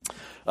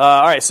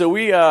All right, so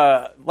we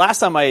last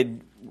time I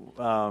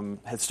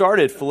had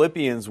started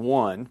Philippians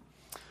 1,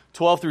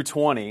 12 through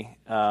 20.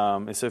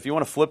 And so if you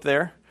want to flip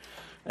there.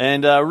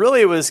 And really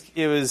it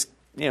was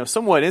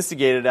somewhat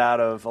instigated out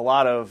of a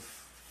lot of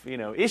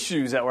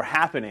issues that were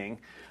happening,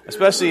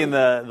 especially in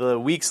the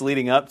weeks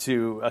leading up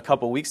to a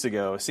couple weeks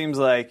ago. It seems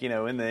like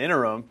in the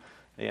interim,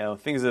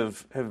 things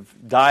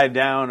have died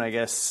down, I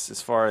guess,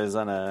 as far as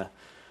on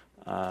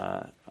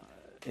a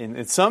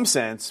in some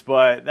sense,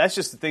 but that's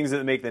just the things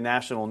that make the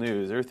national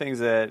news. There are things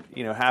that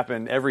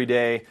happen every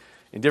day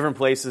in different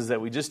places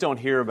that we just don't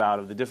hear about,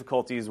 of the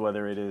difficulties,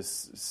 whether it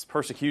is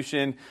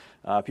persecution,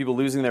 people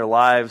losing their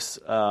lives,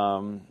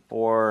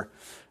 or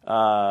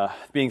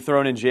being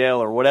thrown in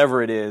jail, or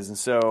whatever it is. And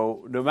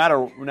so no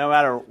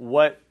matter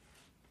what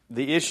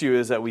the issue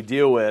is that we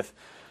deal with,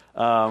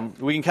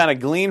 we can kind of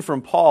glean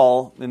from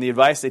Paul and the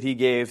advice that he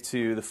gave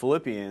to the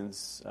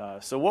Philippians.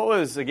 So what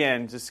was,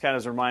 again, just kind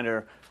of as a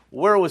reminder,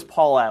 where was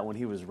Paul at when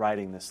he was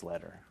writing this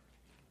letter?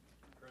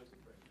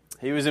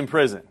 He was in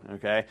prison,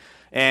 okay?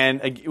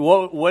 And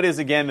what is,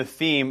 again, the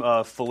theme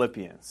of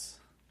Philippians?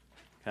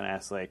 Kind of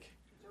ask,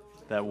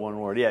 that one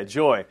word. Yeah,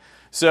 joy.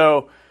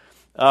 So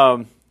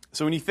when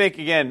you think,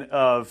 again,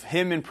 of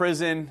him in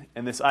prison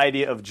and this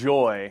idea of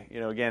joy,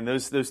 again,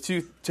 those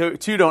two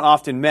don't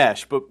often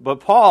mesh. But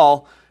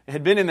Paul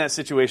had been in that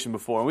situation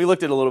before, and we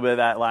looked at a little bit of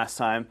that last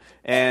time.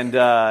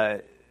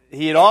 And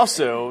he had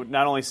also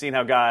not only seen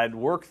how God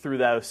worked through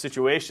those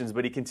situations,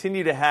 but he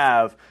continued to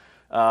have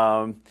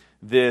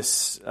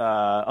this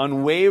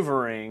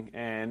unwavering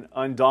and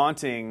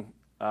undaunting,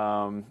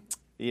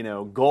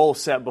 goal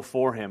set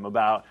before him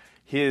about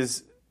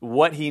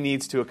what he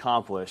needs to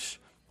accomplish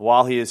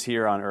while he is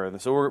here on earth.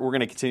 And so we're going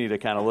to continue to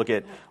kind of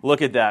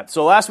look at that.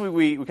 So last week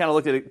we kind of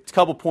looked at a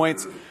couple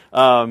points.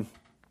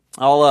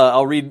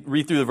 I'll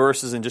read through the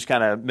verses and just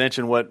kind of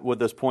mention what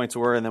those points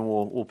were, and then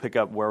we'll pick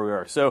up where we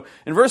are. So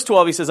in verse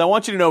 12 he says, "I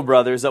want you to know,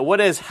 brothers, that what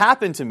has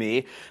happened to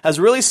me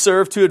has really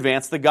served to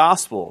advance the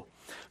gospel,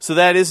 so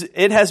that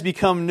it has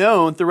become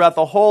known throughout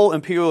the whole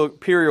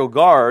imperial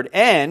guard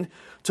and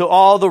to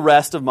all the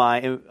rest of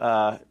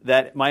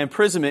that my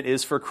imprisonment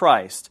is for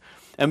Christ.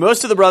 And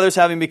most of the brothers,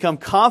 having become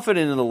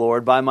confident in the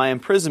Lord by my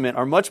imprisonment,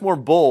 are much more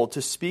bold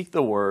to speak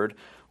the word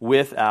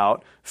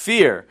without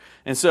fear."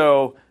 And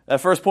so that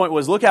first point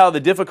was, look how the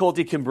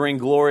difficulty can bring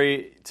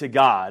glory to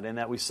God. And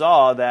that we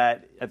saw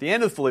that at the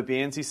end of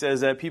Philippians, he says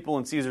that people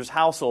in Caesar's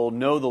household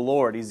know the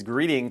Lord. He's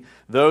greeting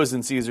those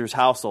in Caesar's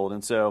household,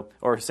 and so,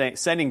 or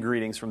sending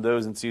greetings from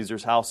those in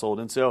Caesar's household.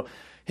 And so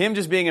him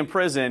just being in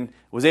prison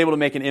was able to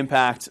make an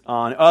impact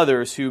on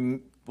others who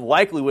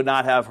likely would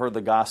not have heard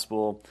the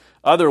gospel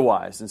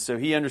otherwise. And so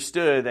he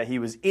understood that he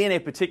was in a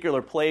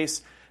particular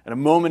place at a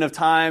moment of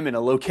time, in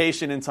a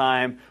location in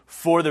time,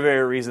 for the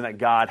very reason that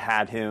God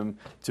had him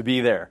to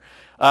be there.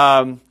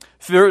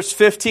 Verse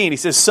 15, he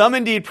says, "Some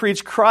indeed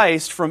preach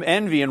Christ from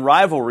envy and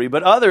rivalry,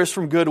 but others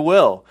from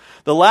goodwill.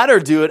 The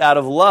latter do it out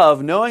of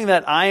love, knowing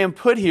that I am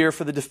put here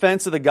for the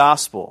defense of the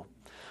gospel.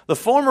 The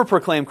former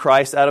proclaim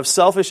Christ out of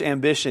selfish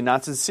ambition,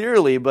 not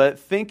sincerely, but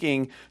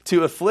thinking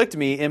to afflict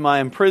me in my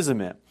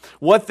imprisonment.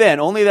 What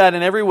then? Only that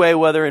in every way,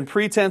 whether in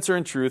pretense or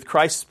in truth,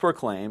 Christ is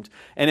proclaimed,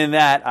 and in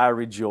that I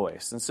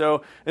rejoice." And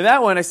so in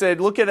that one, I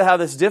said, look at how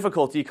this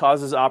difficulty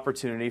causes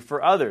opportunity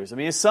for others. I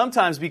mean, it's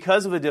sometimes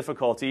because of the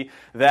difficulty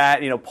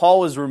that, Paul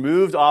was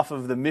removed off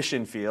of the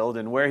mission field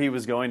and where he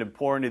was going to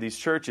pour into these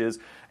churches,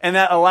 and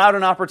that allowed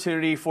an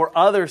opportunity for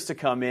others to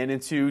come in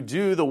and to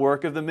do the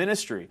work of the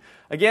ministry.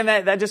 Again,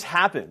 that just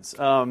happens.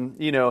 Like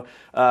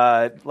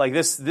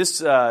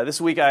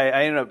this week,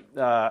 I ended up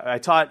I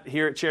taught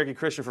here at Cherokee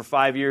Christian for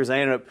 5 years. I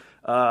ended up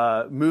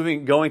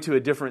going to a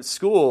different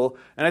school,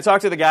 and I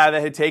talked to the guy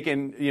that had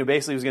taken,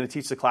 basically was going to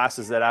teach the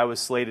classes that I was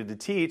slated to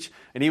teach,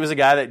 and he was a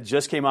guy that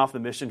just came off the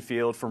mission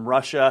field from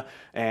Russia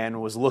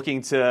and was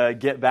looking to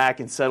get back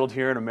and settled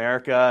here in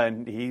America,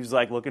 and he was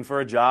looking for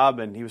a job,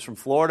 and he was from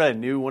Florida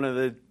and knew one of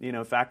the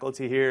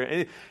faculty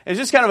here. It's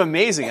just kind of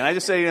amazing, and I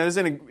just say,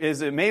 it's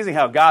amazing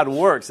how God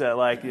works,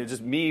 that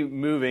just me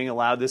moving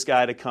allowed this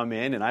guy to come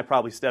in, and I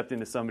probably stepped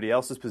into somebody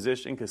else's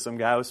position because some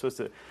guy was supposed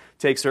to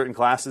take certain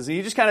classes. And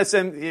you just kind of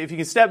if you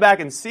can step back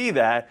and see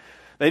that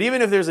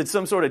even if there's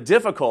some sort of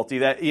difficulty,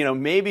 that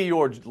maybe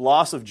your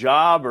loss of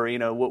job or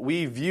what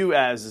we view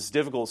as this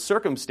difficult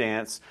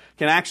circumstance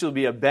can actually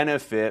be a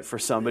benefit for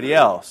somebody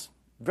else.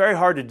 Very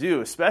hard to do,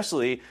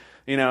 especially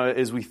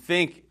as we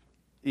think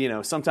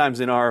sometimes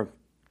in our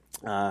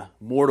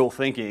mortal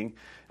thinking,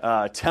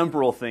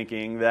 temporal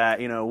thinking that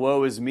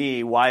woe is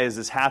me, why is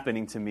this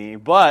happening to me?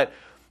 But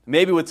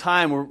maybe with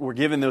time, we're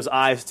given those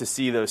eyes to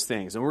see those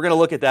things. And we're going to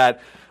look at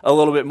that a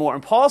little bit more.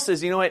 And Paul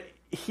says, what?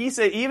 He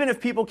said, even if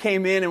people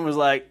came in and was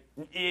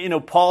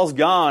Paul's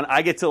gone,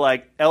 I get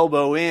to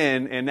elbow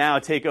in and now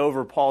take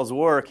over Paul's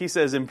work. He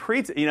says,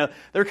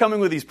 they're coming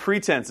with these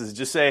pretenses.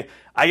 Just say,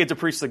 I get to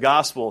preach the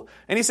gospel.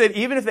 And he said,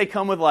 even if they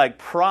come with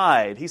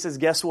pride, he says,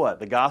 guess what?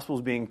 The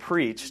gospel's being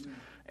preached.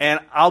 And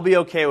I'll be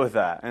okay with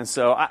that. And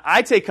so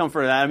I take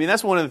comfort in that. I mean,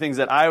 that's one of the things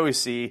that I always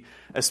see,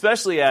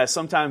 especially as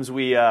sometimes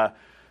we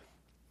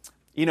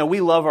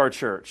we love our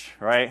church,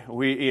 right?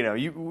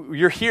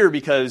 You're here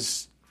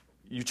because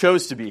you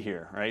chose to be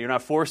here, right? You're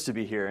not forced to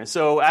be here. And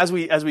so as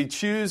we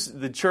choose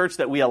the church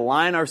that we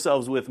align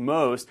ourselves with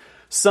most,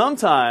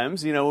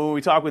 sometimes, when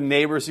we talk with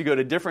neighbors who go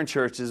to different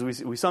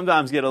churches, we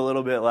sometimes get a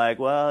little bit like,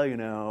 well,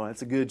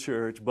 it's a good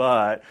church,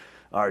 but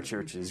our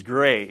church is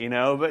great,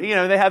 but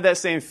they have that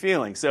same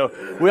feeling.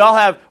 So we all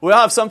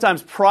have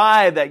sometimes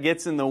pride that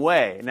gets in the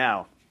way.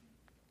 Now,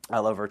 I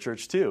love our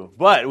church too,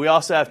 but we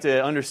also have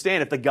to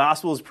understand if the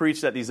gospel is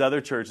preached at these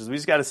other churches, we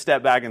just got to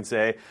step back and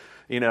say,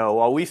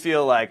 while we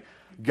feel like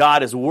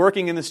God is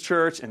working in this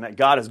church and that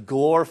God is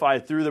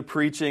glorified through the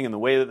preaching and the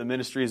way that the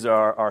ministries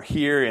are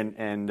here,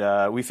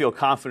 and we feel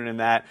confident in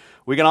that,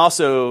 we can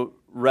also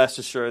rest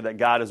assured that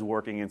God is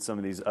working in some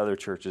of these other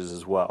churches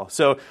as well.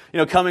 So,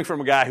 coming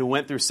from a guy who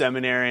went through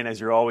seminary, and as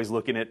you're always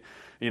looking at,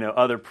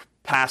 other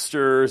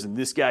pastors, and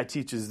this guy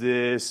teaches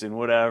this and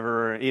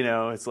whatever,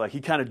 it's like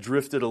he kind of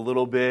drifted a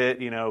little bit,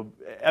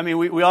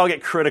 we all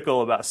get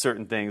critical about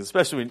certain things,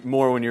 especially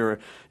more when you're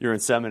in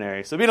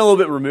seminary. So being a little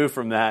bit removed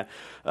from that,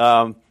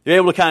 you're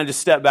able to kind of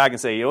just step back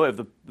and say, if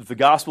the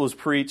gospel is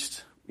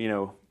preached,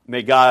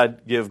 may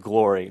God give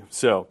glory.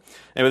 So,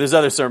 anyway, there's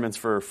other sermons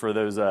for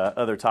those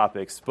other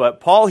topics. But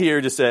Paul here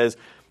just says,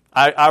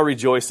 I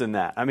rejoice in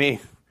that.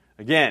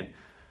 Again,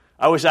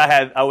 I wish I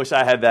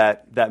had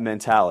that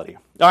mentality.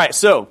 All right,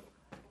 so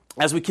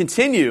as we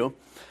continue,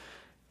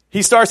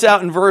 he starts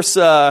out in verse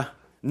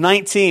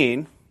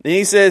 19, and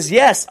he says,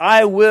 yes,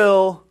 I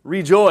will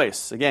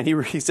rejoice. Again,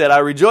 he said, I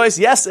rejoice,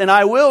 yes, and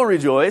I will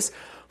rejoice.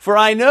 For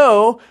I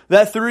know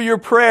that through your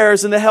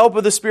prayers and the help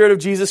of the Spirit of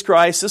Jesus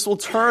Christ, this will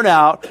turn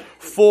out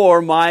for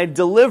my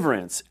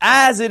deliverance,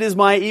 as it is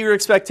my eager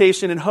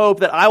expectation and hope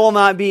that I will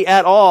not be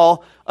at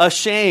all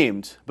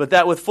ashamed, but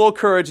that with full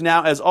courage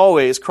now, as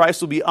always,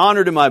 Christ will be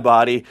honored in my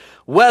body,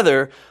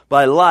 whether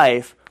by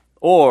life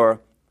or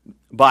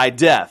by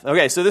death.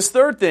 Okay, so this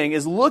third thing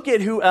is look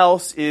at who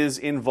else is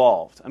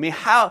involved.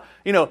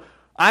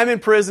 I'm in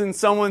prison,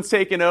 someone's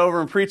taking over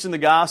and preaching the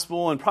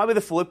gospel, and probably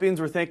the Philippians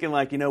were thinking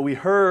like, we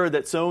heard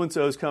that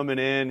so-and-so's coming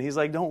in. He's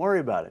like, don't worry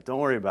about it. Don't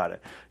worry about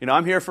it.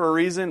 I'm here for a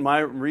reason. My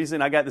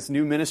reason, I got this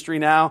new ministry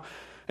now.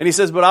 And he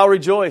says, but I'll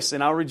rejoice,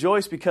 and I'll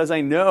rejoice because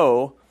I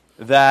know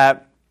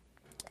that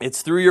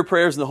it's through your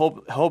prayers and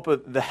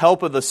the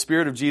help of the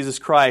Spirit of Jesus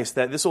Christ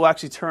that this will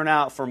actually turn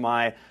out for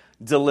my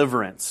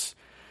deliverance.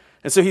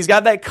 And so he's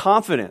got that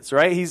confidence,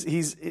 right?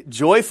 He's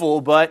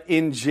joyful, but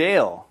in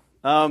jail.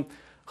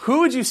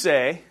 Who would you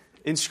say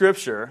in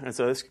Scripture, and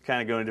so this could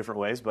kind of go in different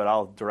ways, but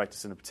I'll direct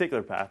us in a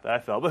particular path that I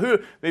felt,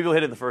 but maybe we'll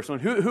hit it the first one.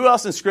 Who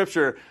else in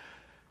Scripture,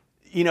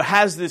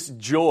 has this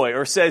joy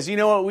or says,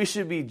 we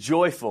should be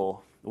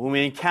joyful when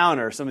we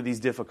encounter some of these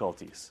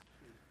difficulties?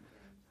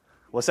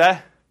 What's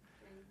that?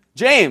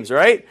 James,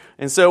 right?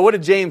 And so what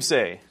did James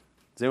say?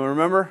 Does anyone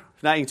remember?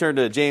 If not, you can turn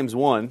to James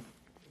 1.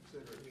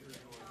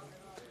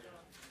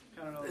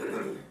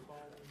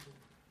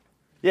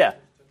 Yeah.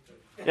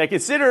 Yeah,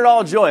 consider it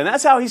all joy. And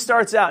that's how he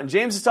starts out. And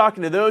James is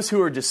talking to those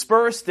who are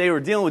dispersed. They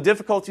were dealing with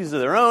difficulties of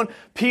their own.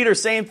 Peter,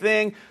 same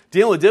thing,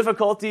 dealing with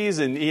difficulties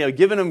and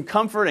giving them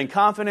comfort and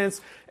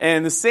confidence.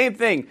 And the same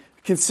thing,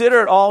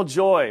 consider it all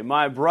joy,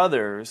 my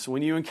brothers,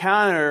 when you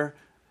encounter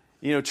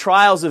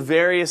trials of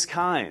various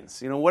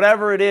kinds,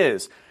 whatever it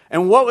is.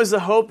 And what was the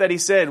hope that he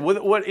said?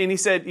 And he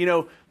said,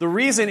 the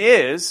reason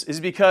is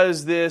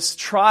because this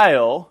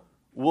trial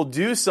will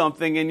do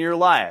something in your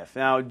life.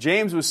 Now,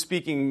 James was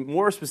speaking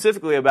more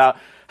specifically about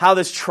how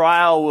this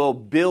trial will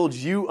build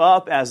you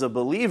up as a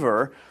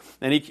believer,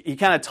 and he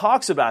kind of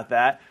talks about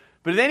that.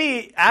 But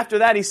then after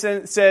that, he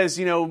says,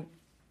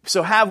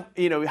 so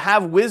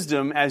have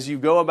wisdom as you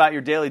go about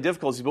your daily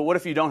difficulties. But what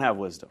if you don't have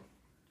wisdom?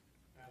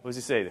 What does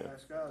he say to?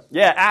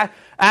 Yeah,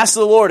 ask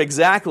the Lord.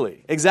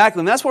 Exactly.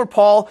 And that's where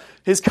Paul,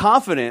 his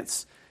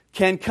confidence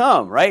can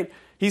come, right?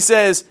 He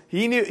says,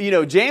 he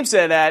knew, James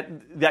said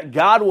that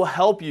God will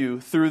help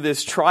you through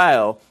this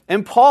trial.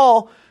 And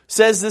Paul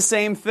says the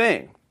same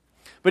thing.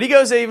 But he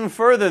goes even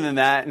further than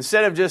that.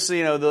 Instead of just,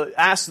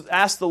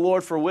 ask the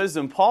Lord for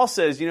wisdom, Paul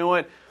says,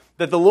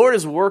 that the Lord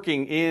is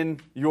working in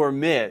your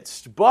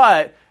midst.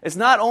 But it's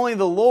not only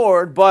the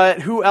Lord,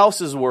 but who else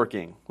is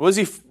working? What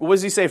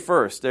does he say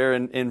first there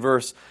in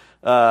verse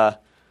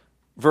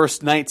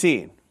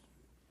 19?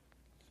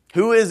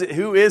 Who is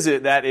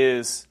it that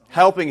is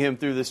helping him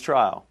through this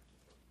trial?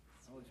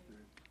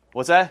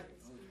 What's that?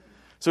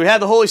 So we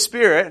have the Holy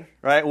Spirit,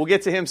 right? We'll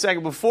get to him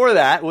second. Before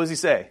that, what does he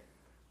say?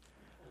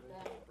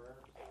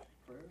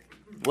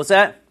 What's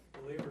that?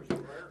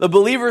 The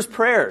believer's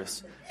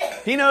prayers.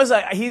 He knows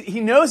that he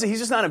knows that he's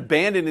just not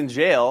abandoned in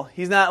jail.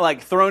 He's not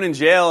like thrown in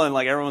jail and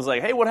like everyone's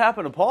like, hey, what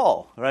happened to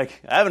Paul?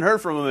 Like, I haven't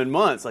heard from him in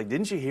months. Like,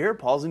 didn't you hear?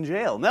 Paul's in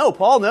jail. No,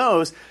 Paul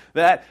knows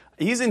that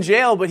he's in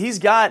jail, but he's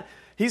got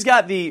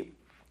the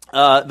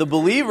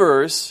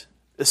believers,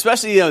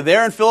 especially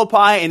there in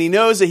Philippi, and he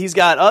knows that he's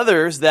got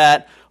others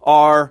that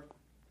are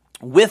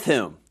with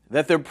him,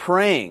 that they're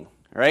praying,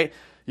 right?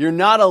 You're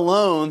not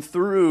alone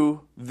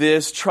through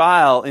this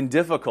trial and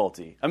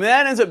difficulty.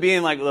 That ends up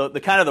being like the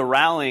kind of the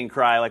rallying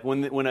cry, like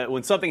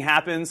when something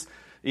happens,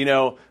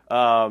 say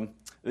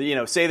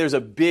there's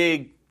a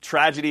big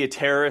tragedy, a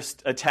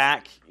terrorist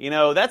attack,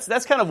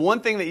 that's kind of one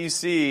thing that you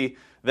see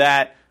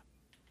that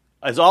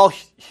as all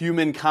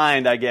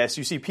humankind, I guess,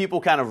 you see people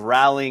kind of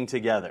rallying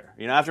together.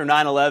 After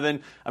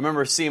 9/11, I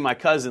remember seeing my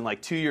cousin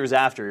like 2 years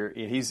after.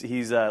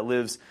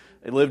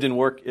 Lived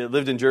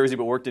in Jersey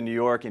but worked in New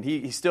York, and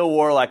he still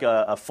wore like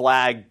a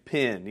flag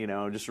pin,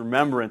 just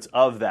remembrance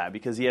of that,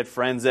 because he had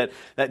friends that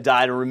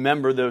died and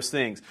remembered those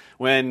things.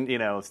 When,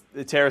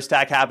 the terrorist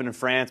attack happened in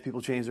France,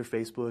 people changed their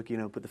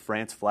Facebook, put the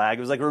France flag.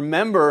 It was like,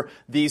 remember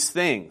these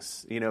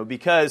things,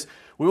 because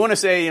we want to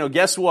say,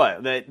 guess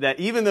what? That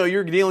even though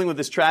you're dealing with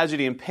this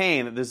tragedy and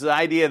pain, that there's this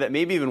idea that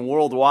maybe even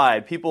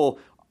worldwide, people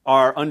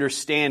are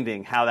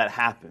understanding how that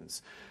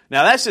happens.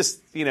 Now that's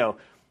just,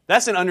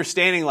 that's an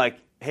understanding like,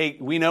 hey,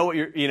 we know what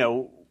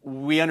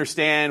we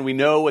understand, we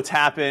know what's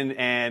happened,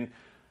 and,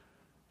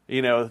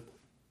 that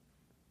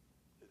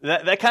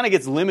kind of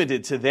gets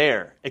limited to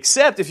there.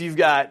 Except if you've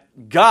got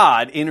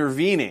God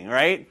intervening,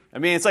 right? I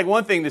mean, it's like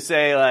one thing to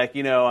say, like,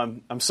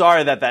 I'm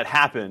sorry that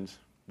happened,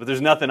 but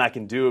there's nothing I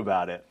can do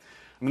about it.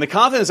 I mean, the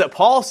confidence that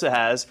Paul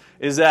has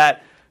is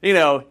that,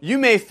 you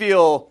may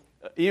feel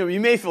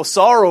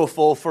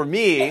sorrowful for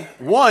me,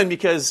 one,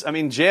 because,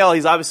 jail,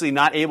 he's obviously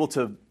not able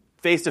to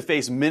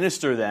face-to-face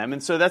minister them,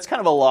 and so that's kind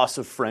of a loss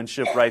of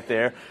friendship right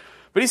there.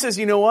 But he says,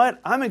 you know what?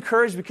 I'm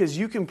encouraged because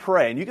you can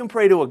pray, and you can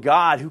pray to a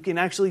God who can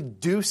actually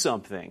do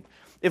something.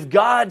 If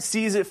God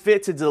sees it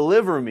fit to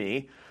deliver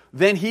me,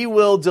 then he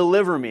will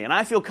deliver me. And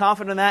I feel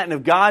confident in that, and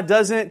if God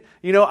doesn't,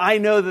 I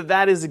know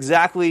that is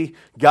exactly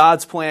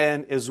God's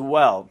plan as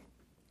well.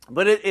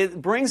 But it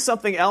brings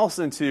something else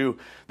into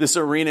this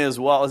arena as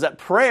well, is that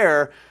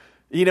prayer,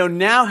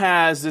 now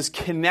has this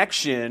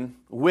connection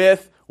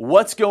with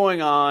what's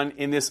going on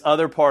in this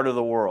other part of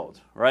the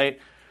world, right?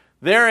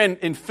 They're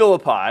in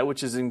Philippi,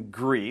 which is in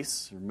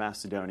Greece, or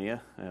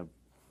Macedonia,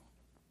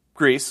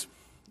 Greece.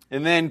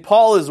 And then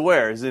Paul is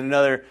where? He's in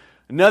another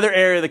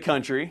area of the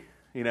country,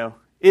 Italy.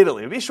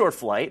 It'd be a short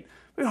flight.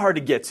 It'd be hard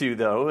to get to,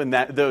 though, in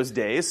those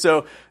days.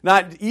 So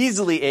not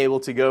easily able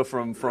to go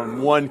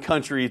from one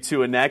country to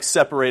the next,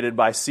 separated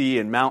by sea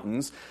and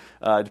mountains,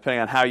 depending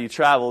on how you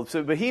travel.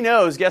 But he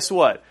knows, guess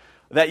what?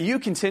 That you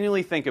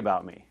continually think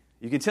about me.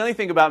 You continually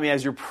think about me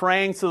as you're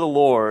praying to the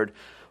Lord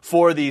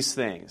for these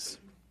things.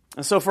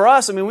 And so for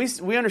us,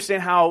 we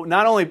understand how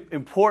not only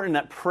important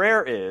that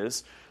prayer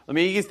is.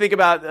 You can think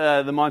about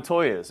the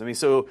Montoyas.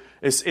 So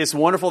it's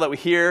wonderful that we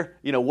hear,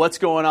 what's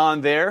going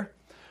on there.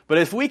 But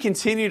if we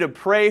continue to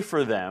pray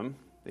for them,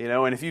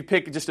 and if you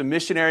pick just a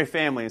missionary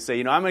family and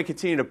say, I'm going to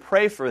continue to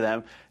pray for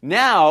them,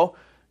 now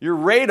your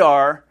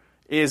radar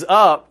is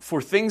up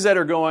for things that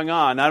are going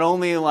on, not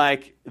only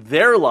like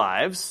their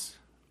lives,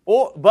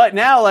 but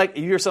now, like,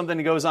 you hear something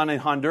that goes on in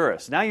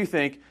Honduras. Now you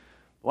think,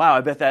 wow, I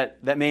bet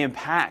that may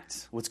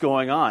impact what's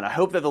going on. I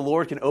hope that the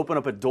Lord can open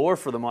up a door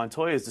for the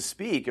Montoyas to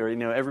speak, or,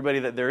 everybody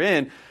that they're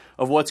in,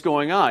 of what's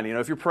going on.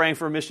 If you're praying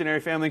for a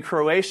missionary family in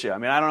Croatia,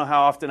 I don't know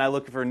how often I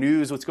look for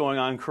news, what's going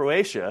on in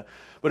Croatia,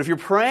 but if you're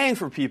praying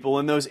for people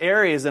in those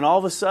areas, then all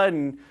of a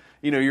sudden,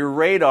 your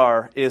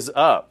radar is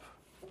up.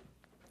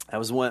 That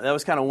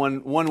was kind of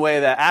one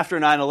way that after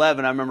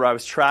 9/11, I remember I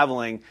was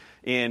traveling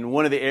in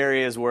one of the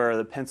areas where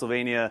the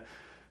Pennsylvania,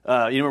 you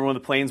remember when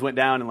the planes went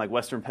down in like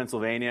western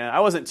Pennsylvania? I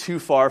wasn't too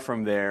far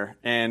from there,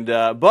 and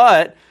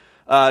but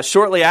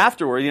shortly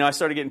afterward, I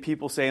started getting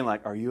people saying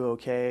like, "Are you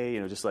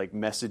okay?" Just like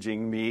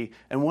messaging me,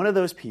 and one of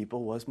those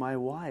people was my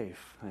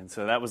wife, and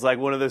so that was like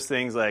one of those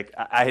things. Like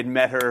I had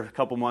met her a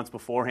couple months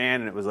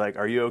beforehand, and it was like,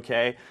 "Are you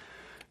okay?" And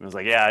I was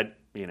like, "Yeah,"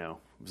 it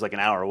was like an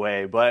hour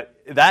away, but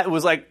that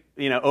was like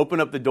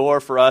open up the door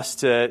for us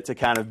to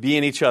kind of be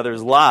in each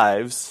other's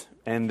lives,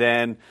 and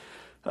then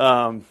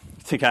to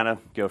kind of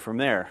go from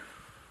there.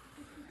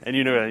 And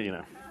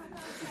That's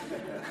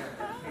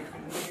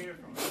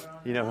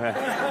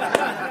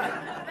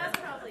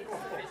probably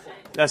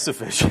sufficient. That's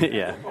sufficient,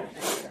 yeah.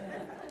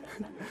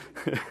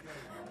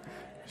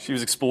 She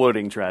was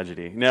exploding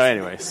tragedy. No,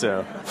 anyway,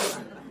 so.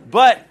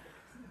 But,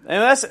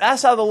 and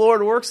that's how the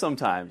Lord works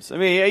sometimes.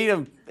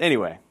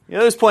 Anyway.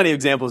 There's plenty of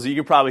examples that you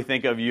could probably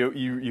think of.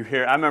 You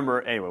hear. I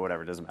remember. Anyway,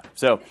 whatever. It doesn't matter.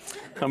 So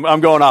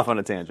I'm going off on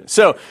a tangent.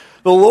 So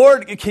the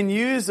Lord can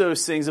use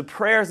those things, the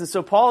prayers, and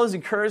so Paul is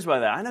encouraged by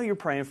that. I know you're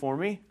praying for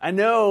me. I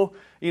know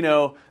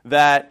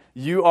that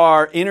you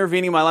are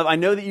intervening in my life. I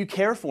know that you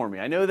care for me.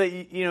 I know that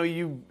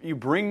you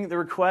bring the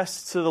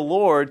requests to the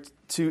Lord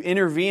to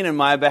intervene in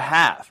my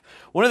behalf.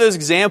 One of those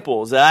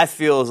examples that I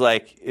feel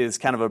is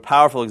kind of a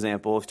powerful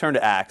example. If you turn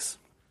to Acts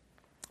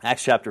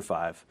chapter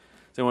 5.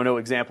 Does anyone know what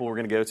example we're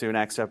going to go to in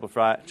Acts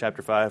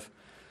chapter 5?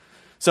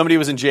 Somebody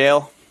was in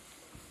jail.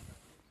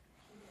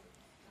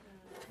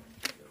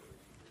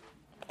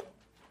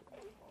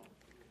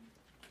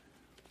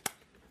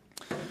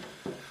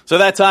 So at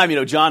that time,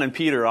 John and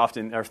Peter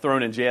often are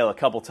thrown in jail a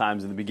couple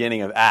times in the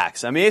beginning of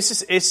Acts.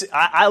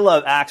 I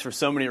love Acts for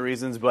so many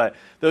reasons, but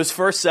those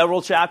first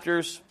several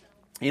chapters,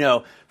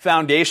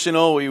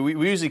 foundational.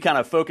 We usually kind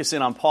of focus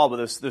in on Paul, but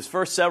those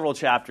first several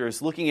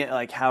chapters, looking at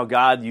like how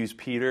God used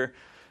Peter.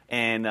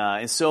 and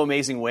in so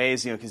amazing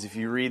ways, because if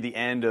you read the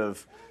end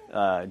of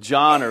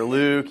John or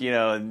Luke,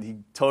 and he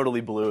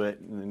totally blew it,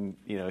 and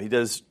he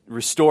does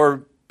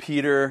restore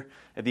Peter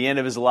at the end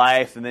of his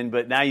life,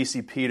 but now you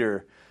see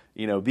Peter,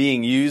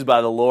 being used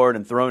by the Lord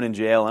and thrown in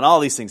jail, and all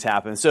these things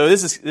happen. So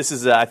this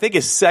is I think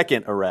his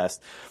second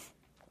arrest.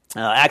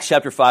 Acts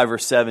chapter 5,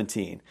 verse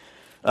 17.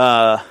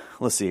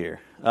 Let's see here.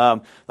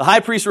 The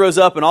high priest rose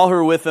up, and all who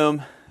were with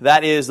him,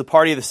 that is the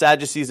party of the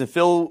Sadducees, and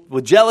filled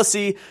with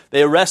jealousy,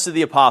 they arrested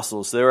the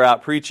apostles. They were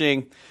out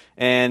preaching,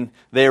 and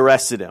they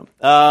arrested him.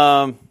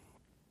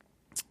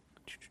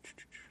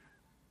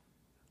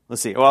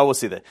 Let's see. We'll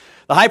see that.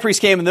 The high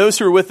priest came, and those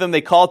who were with them,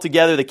 they called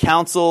together the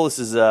council. This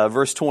is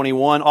verse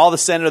 21. All the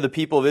senate of the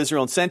people of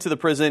Israel, and sent to the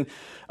prison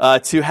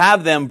to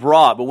have them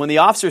brought. But when the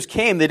officers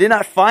came, they did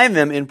not find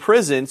them in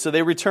prison, so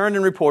they returned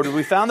and reported,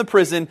 "We found the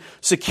prison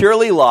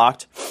securely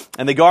locked,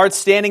 and the guards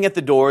standing at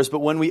the doors, but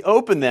when we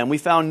opened them, we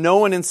found no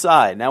one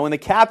inside." Now when the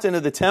captain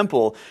of the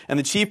temple and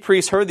the chief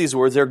priests heard these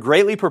words, they were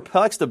greatly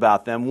perplexed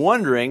about them,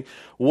 wondering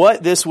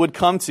what this would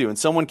come to. And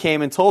someone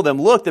came and told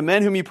them, "Look, the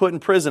men whom you put in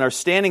prison are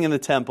standing in the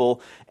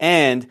temple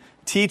and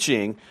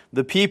teaching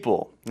the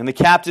people." And the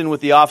captain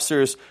with the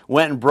officers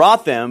went and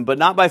brought them, but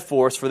not by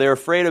force, for they were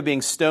afraid of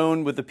being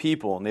stoned with the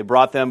people. And they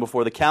brought them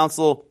before the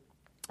council,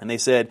 and they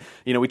said,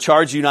 "We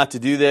charge you not to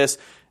do this."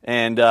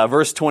 And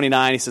verse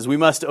 29, he says, "We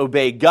must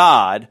obey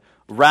God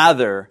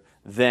rather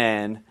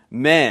than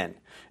men."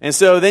 And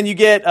so then you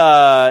get,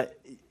 I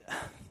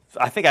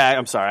think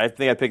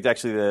I picked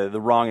actually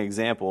the wrong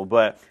example,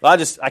 but I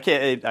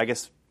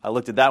guess I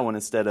looked at that one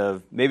instead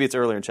of, maybe it's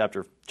earlier in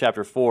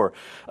chapter 4.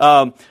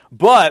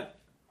 But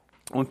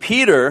when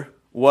Peter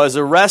was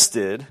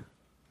arrested,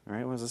 all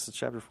right, was this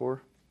chapter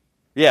 4?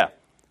 Yeah.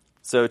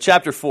 So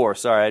chapter 4,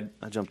 sorry,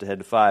 I jumped ahead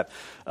to 5.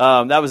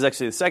 That was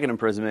actually the second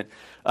imprisonment.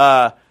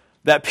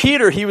 That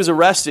Peter, he was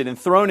arrested and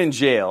thrown in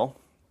jail.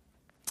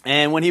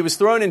 And when he was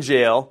thrown in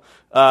jail,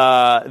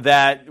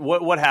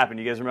 what happened?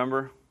 You guys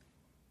remember?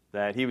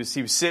 That he was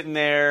sitting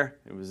there,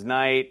 it was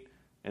night,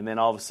 and then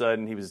all of a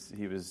sudden he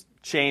was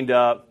chained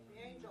up.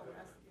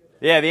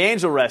 The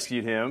angel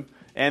rescued him,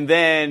 and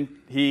then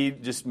he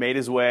just made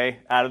his way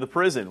out of the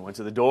prison. Went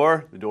to the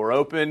door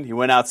opened, he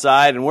went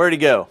outside, and where'd he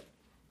go?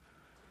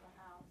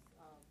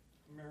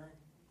 Mary.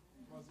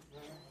 Was it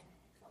Mary?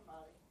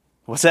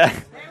 What's that?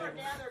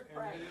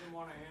 They didn't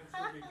want to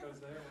answer because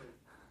they were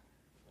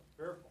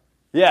fearful.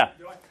 Yeah.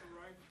 Do I have that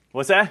right?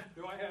 What's that?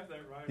 Do I have that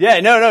right? Yeah,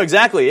 no,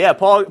 exactly. Yeah,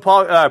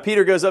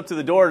 Peter goes up to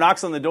the door,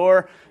 knocks on the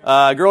door.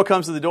 A girl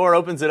comes to the door,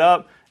 opens it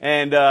up,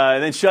 and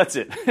then shuts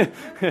it.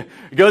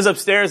 Goes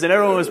upstairs, and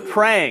everyone was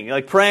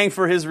praying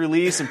for his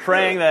release and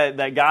praying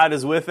that God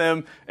is with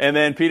him. And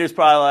then Peter's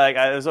probably like,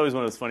 there's always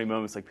one of those funny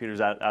moments, like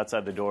Peter's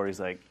outside the door. He's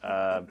like,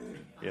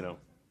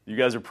 you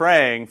guys are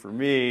praying for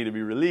me to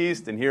be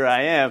released, and here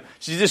I am.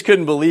 She just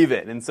couldn't believe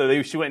it. And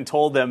so she went and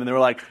told them, and they were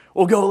like,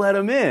 well, go let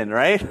him in,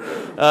 right?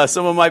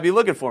 Someone might be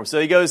looking for him. So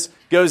he goes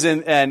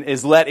in and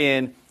is let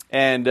in.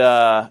 And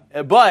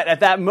but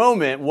at that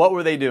moment, what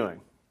were they doing?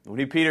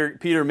 When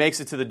Peter makes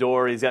it to the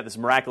door, he's got this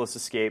miraculous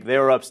escape. They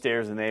were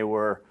upstairs, and they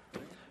were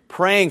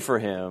praying for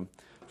him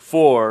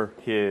for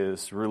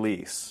his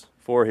release.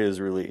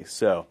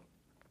 So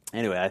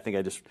anyway, I think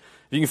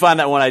you can find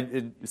that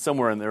one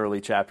somewhere in the early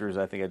chapters.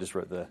 I think I just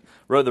wrote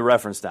the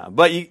reference down.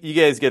 But you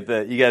guys get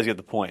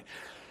the point.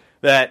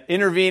 That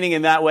intervening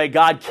in that way,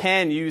 God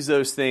can use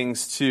those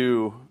things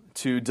to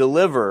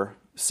deliver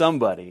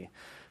somebody.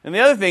 And the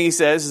other thing he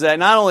says is that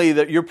not only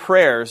that your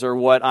prayers are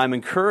what I'm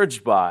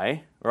encouraged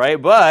by,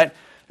 right, but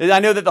I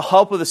know that the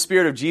help of the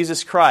Spirit of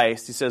Jesus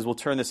Christ, he says, will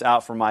turn this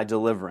out for my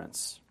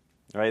deliverance.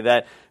 Right?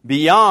 That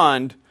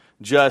beyond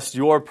just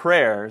your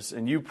prayers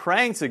and you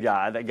praying to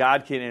God, that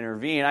God can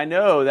intervene, I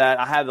know that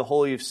I have the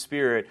Holy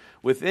Spirit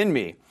within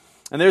me.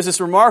 And there's this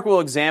remarkable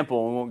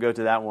example, we won't go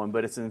to that one,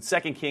 but it's in 2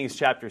 Kings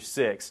chapter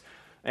 6.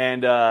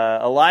 And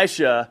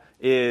Elisha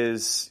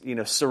is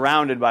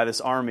surrounded by this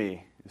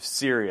army of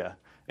Syria.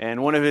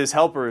 And one of his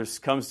helpers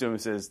comes to him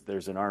and says,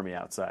 there's an army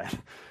outside.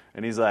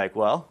 And he's like,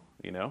 well,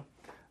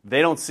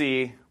 they don't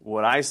see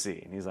what I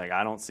see. And he's like,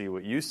 I don't see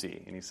what you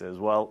see. And he says,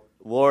 well,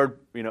 Lord,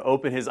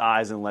 open his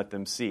eyes and let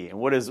them see. And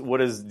do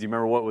you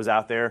remember what was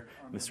out there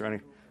in the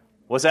surrounding?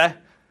 What's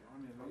that?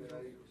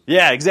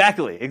 Yeah,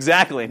 exactly.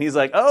 And he's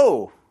like,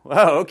 oh,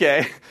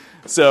 okay.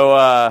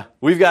 So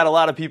we've got a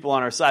lot of people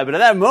on our side. But at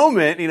that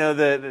moment,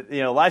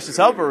 Elisha's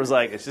helper was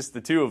like, it's just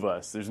the two of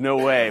us. There's no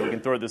way we can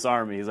thwart this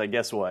army. He's like,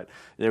 guess what?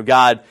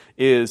 God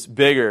is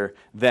bigger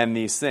than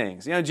these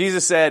things.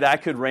 Jesus said, I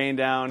could rain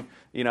down,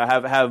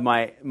 have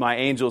my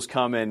angels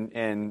come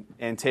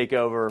and take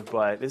over.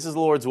 But this is the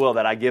Lord's will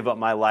that I give up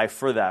my life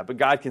for that. But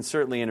God can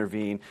certainly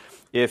intervene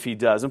if he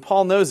does. And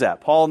Paul knows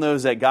that. Paul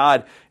knows that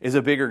God is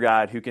a bigger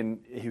God who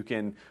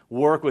can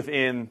work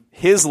within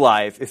his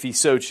life if he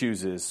so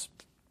chooses.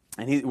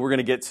 And we're going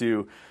to get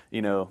to,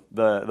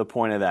 the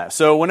point of that.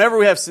 So whenever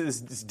we have these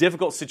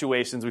difficult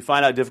situations, we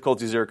find out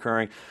difficulties are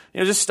occurring,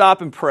 just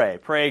stop and pray.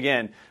 Pray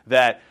again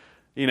that,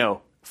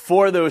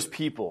 for those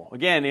people.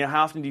 Again,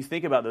 how often do you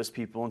think about those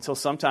people until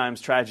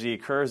sometimes tragedy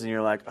occurs and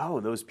you're like, oh,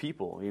 those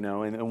people,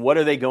 and what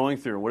are they going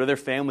through? What are their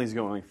families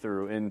going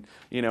through? And,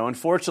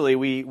 unfortunately,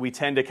 we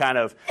tend to kind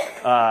of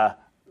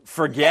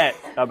forget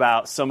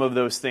about some of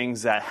those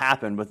things that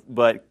happen,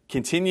 but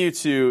continue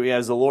to,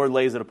 as the Lord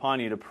lays it upon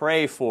you, to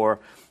pray for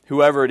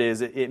whoever it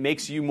is. It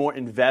makes you more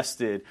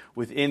invested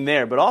within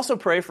there. But also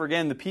pray for,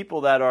 again, the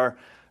people that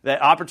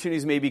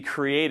opportunities may be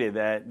created,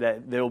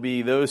 that there will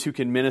be those who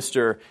can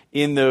minister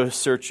in those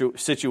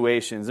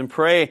situations. And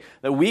pray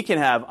that we can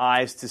have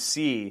eyes to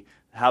see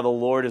how the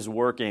Lord is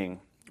working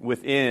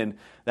within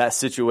that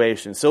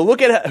situation. So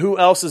look at who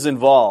else is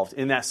involved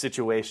in that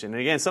situation.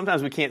 And again,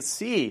 sometimes we can't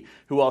see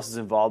who else is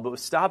involved, but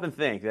stop and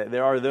think that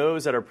there are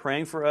those that are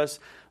praying for us,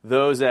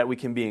 those that we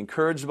can be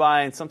encouraged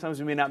by, and sometimes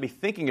we may not be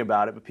thinking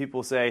about it, but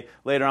people say,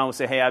 later on will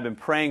say, hey, I've been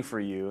praying for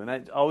you, and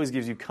that always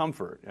gives you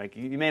comfort. Like,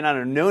 you may not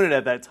have known it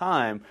at that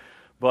time,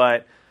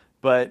 but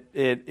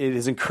it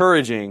is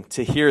encouraging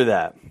to hear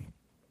that.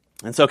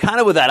 And so kind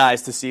of with that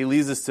eyes to see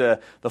leads us to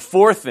the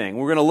fourth thing.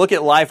 We're going to look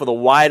at life with a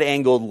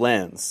wide-angled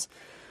lens.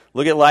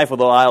 Look at life with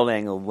a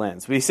wide-angled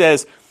lens. But he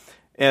says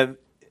at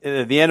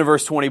the end of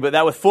verse 20, but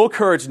that with full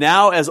courage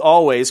now as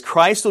always,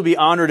 Christ will be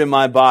honored in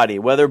my body,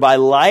 whether by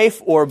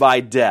life or by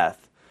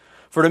death.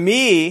 For to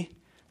me,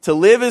 to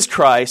live is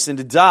Christ, and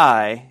to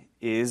die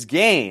is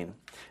gain.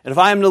 And if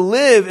I am to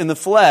live in the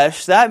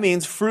flesh, that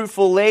means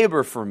fruitful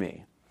labor for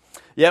me.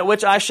 Yet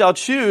which I shall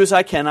choose,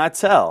 I cannot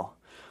tell.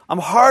 I'm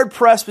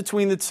hard-pressed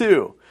between the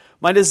two.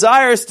 My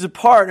desire is to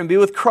depart and be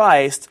with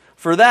Christ,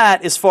 for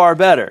that is far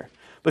better.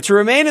 But to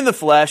remain in the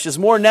flesh is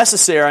more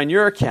necessary on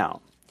your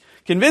account.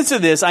 Convinced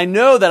of this, I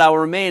know that I will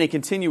remain and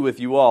continue with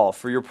you all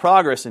for your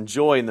progress and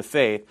joy in the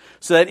faith,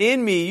 so that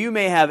in me you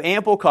may have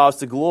ample cause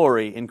to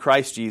glory in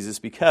Christ Jesus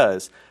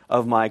because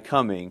of my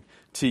coming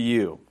to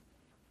you.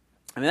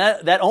 I mean,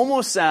 that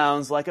almost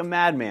sounds like a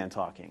madman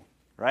talking,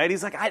 right?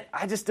 He's like,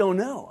 I just don't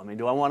know. I mean,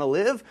 do I want to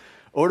live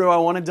or do I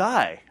want to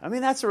die? I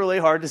mean, that's a really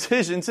hard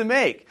decision to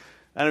make.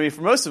 And I mean,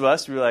 for most of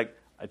us, we're like,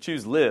 I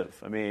choose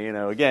live. I mean,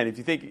 again, if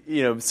you think,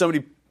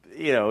 somebody,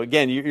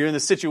 again, you're in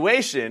the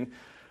situation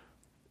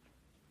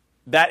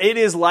that it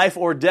is life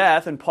or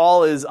death, and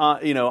Paul is,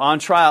 on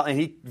trial, and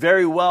he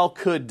very well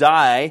could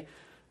die,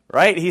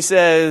 right? He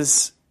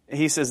says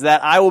that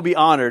I will be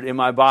honored in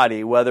my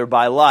body, whether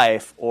by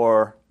life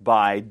or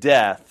by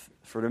death.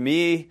 For to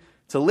me,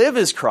 to live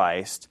is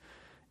Christ,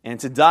 and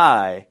to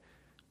die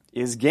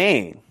is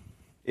gain.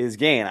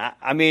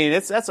 I mean,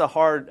 that's a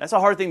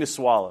hard thing to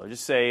swallow.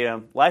 Just say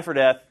life or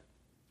death,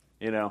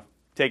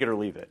 take it or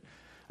leave it.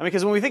 I mean,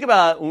 because when we think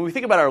about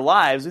our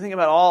lives, we think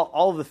about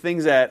all of the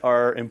things that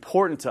are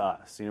important to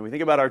us. We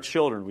think about our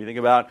children. We think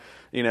about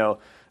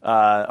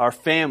our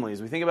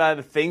families. We think about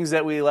the things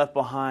that we left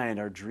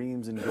behind, our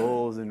dreams and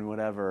goals and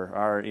whatever.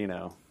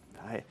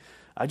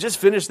 I just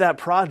finished that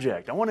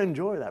project. I want to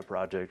enjoy that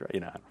project.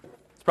 Right?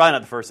 It's probably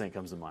not the first thing that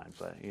comes to mind,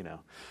 but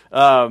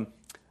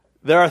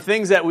there are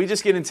things that we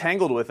just get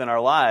entangled with in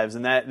our lives,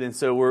 and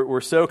so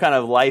we're so kind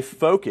of life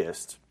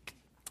focused.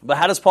 But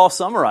how does Paul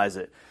summarize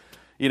it?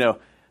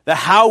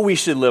 How we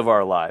should live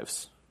our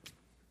lives.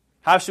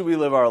 How should we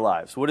live our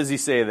lives? What does he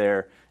say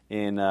there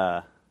in?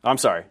 I'm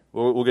sorry,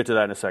 we'll get to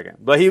that in a second.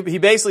 But he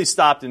basically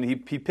stopped and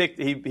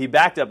he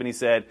backed up and he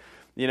said,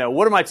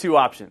 what are my two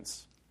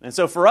options? And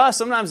so for us,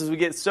 sometimes as we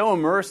get so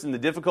immersed in the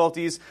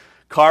difficulties,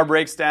 car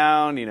breaks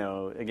down,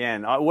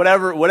 again,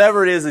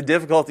 whatever it is, the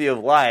difficulty of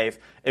life.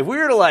 If we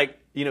were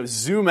to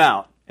zoom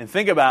out and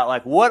think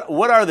about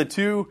what are the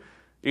two,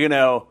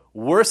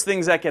 worst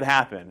things that could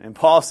happen. And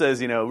Paul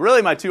says,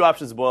 really my two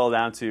options boil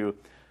down to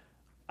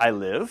I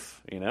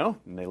live, and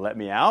they let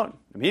me out.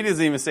 I mean, he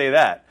doesn't even say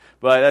that,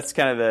 but that's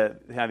kind of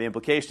the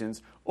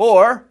implications.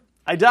 Or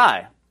I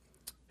die.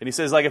 And he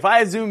says, if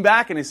I zoom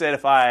back and he said,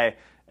 if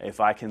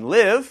I can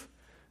live,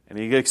 and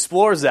he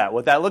explores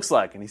what that looks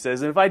like. And he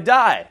says, and if I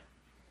die,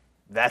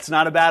 that's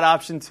not a bad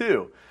option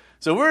too.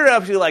 So we're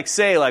going to actually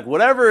say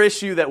whatever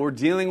issue that we're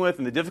dealing with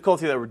and the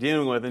difficulty that we're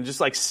dealing with, and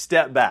just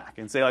step back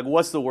and say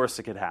what's the worst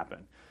that could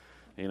happen?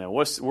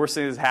 What's the worst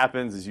thing that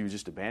happens is you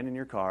just abandon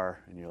your car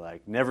and you're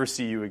never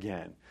see you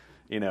again.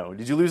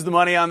 Did you lose the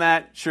money on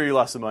that? Sure, you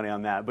lost the money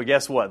on that. But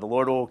guess what? The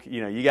Lord will,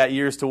 you got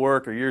years to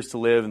work or years to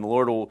live, and the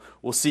Lord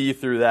will see you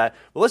through that.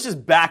 But let's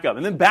just back up,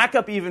 and then back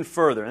up even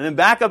further, and then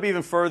back up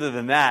even further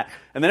than that,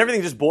 and then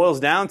everything just boils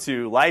down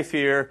to life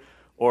here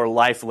or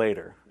life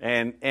later.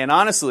 And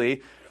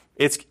honestly,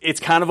 it's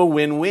kind of a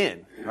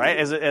win-win, right?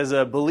 As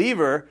a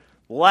believer,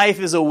 life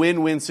is a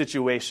win-win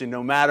situation,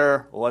 no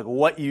matter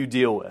what you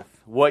deal with.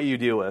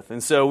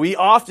 And so we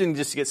often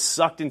just get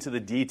sucked into the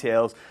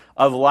details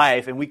of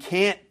life, and we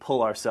can't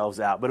pull ourselves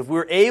out. But if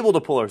we're able to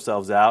pull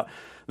ourselves out,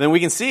 then we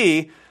can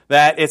see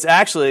that it's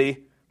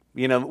actually,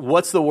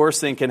 what's the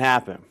worst thing can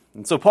happen.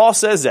 And so Paul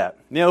says that.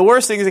 The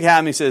worst thing that can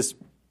happen, he says,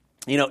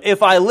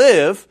 if I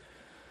live,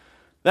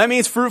 that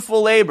means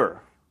fruitful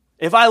labor.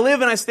 If I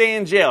live and I stay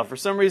in jail, for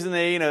some reason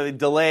they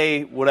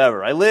delay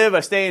whatever. I live, I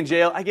stay in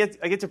jail, I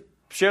get to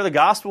share the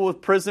gospel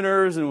with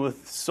prisoners and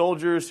with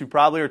soldiers who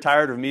probably are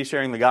tired of me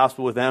sharing the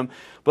gospel with them.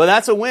 But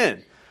that's a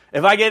win.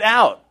 If I get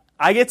out,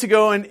 I get to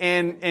go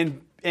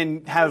and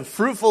have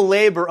fruitful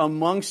labor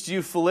amongst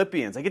you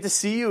Philippians. I get to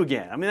see you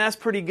again. I mean, that's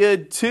pretty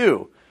good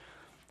too.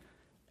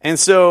 And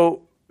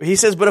so he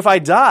says, but if I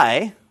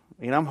die,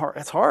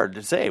 it's hard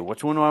to say.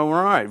 Which one do I want?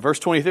 All right, verse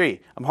 23.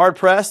 I'm hard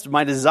pressed.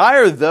 My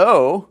desire,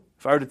 though,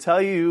 if I were to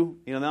tell you,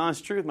 the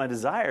honest truth, my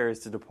desire is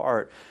to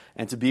depart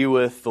and to be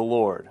with the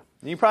Lord.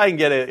 And you probably can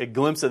get a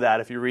glimpse of that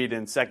if you read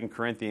in 2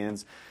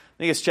 Corinthians. I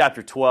think it's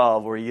chapter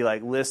 12 where he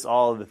lists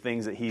all of the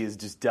things that he has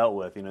just dealt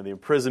with. The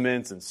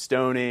imprisonments and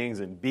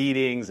stonings and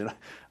beatings. And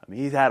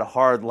he's had a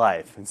hard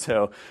life.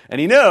 And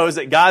he knows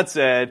that God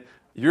said,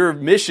 your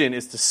mission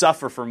is to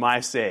suffer for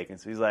my sake. And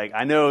so he's like,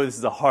 I know this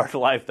is a hard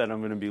life that I'm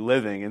going to be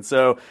living. And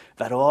so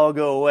that'll all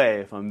go away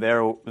if I'm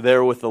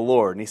there with the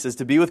Lord. And he says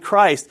to be with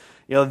Christ,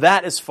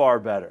 that is far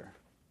better.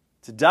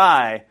 To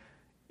die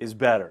is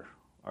better.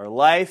 Our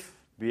life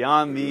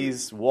beyond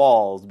these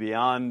walls,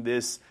 beyond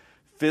this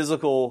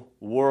physical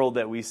world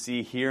that we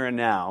see here and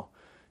now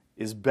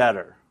is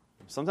better.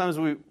 Sometimes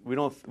we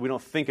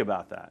don't think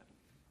about that.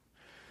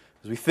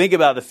 As we think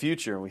about the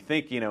future and we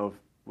think,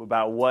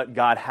 about what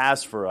God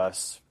has for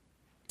us,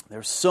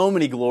 there's so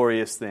many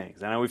glorious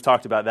things. I know we've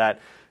talked about that,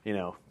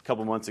 a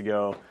couple months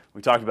ago.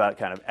 We talked about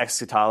kind of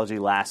eschatology,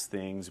 last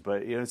things,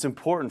 but it's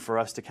important for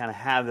us to kind of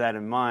have that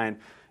in mind,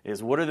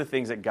 is what are the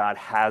things that God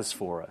has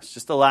for us.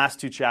 Just the last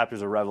 2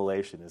 chapters of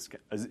Revelation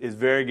is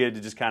very good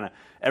to just kind of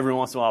every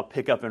once in a while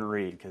pick up and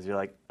read, because you're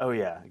like, oh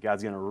yeah,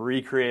 God's going to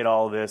recreate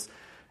all of this,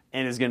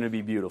 and it's going to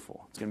be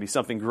beautiful. It's going to be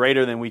something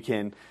greater than we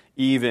can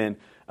even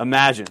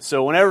imagine.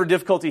 So whenever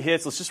difficulty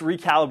hits, let's just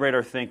recalibrate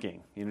our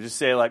thinking. Just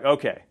say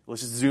okay,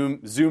 let's just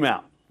zoom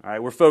out. All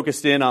right, we're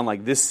focused in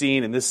on this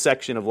scene and this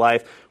section of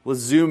life. Let's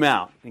zoom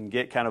out and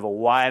get kind of a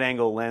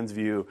wide-angle lens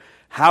view.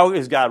 How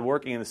is God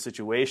working in the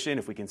situation?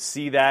 If we can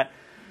see that,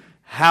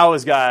 how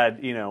is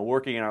God,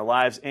 working in our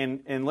lives?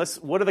 And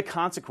what are the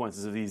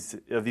consequences of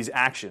these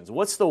actions?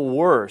 What's the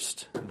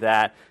worst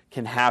that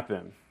can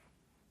happen?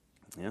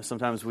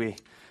 Sometimes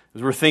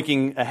as we're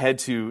thinking ahead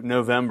to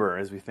November,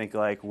 as we think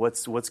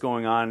what's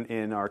going on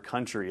in our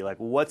country,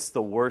 what's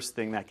the worst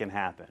thing that can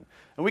happen?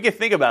 And we can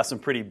think about some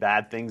pretty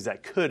bad things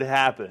that could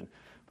happen.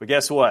 But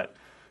guess what?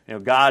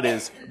 God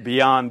is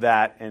beyond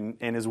that and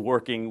is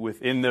working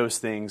within those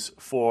things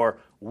for,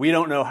 we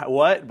don't know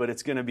what, but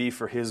it's going to be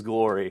for His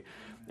glory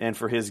and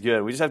for His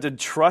good. We just have to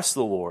trust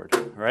the Lord,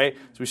 right?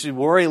 So we should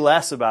worry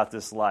less about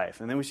this life.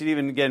 And then we should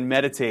even, again,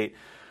 meditate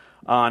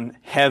on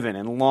heaven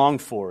and long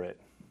for it.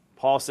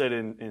 Paul said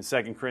in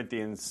 2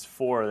 Corinthians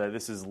 4 that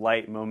this is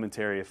light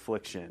momentary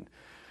affliction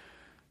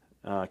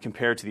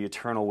compared to the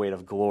eternal weight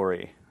of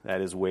glory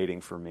that is waiting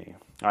for me.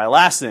 All right,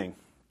 last thing.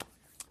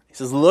 He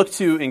says, look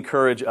to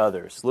encourage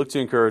others. Look to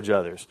encourage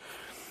others.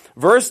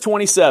 Verse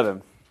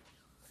 27.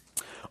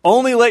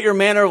 Only let your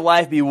manner of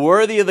life be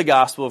worthy of the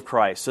gospel of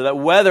Christ, so that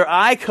whether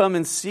I come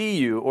and see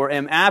you or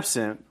am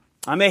absent,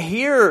 I may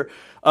hear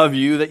of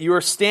you that you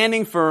are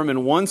standing firm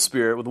in one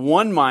spirit, with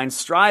one mind,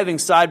 striving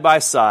side by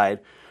side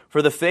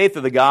for the faith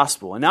of the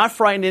gospel, and not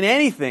frightened in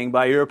anything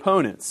by your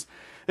opponents.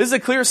 This is a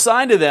clear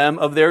sign to them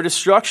of their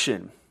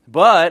destruction,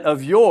 but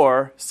of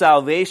your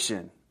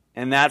salvation,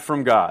 and that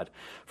from God.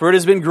 For it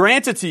has been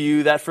granted to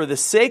you that for the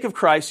sake of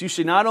Christ you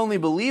should not only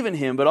believe in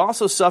Him, but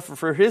also suffer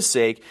for His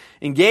sake,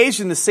 engaged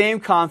in the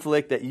same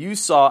conflict that you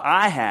saw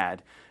I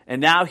had,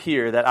 and now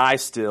hear that I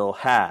still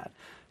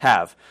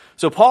have.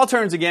 So Paul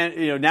turns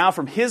again, now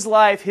from his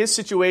life, his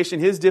situation,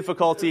 his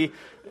difficulty,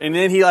 and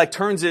then he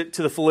turns it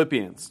to the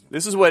Philippians.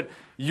 This is what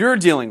you're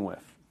dealing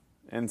with.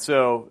 And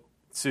so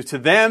to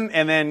them,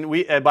 and then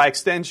we, by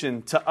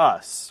extension, to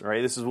us,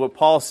 right? This is what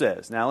Paul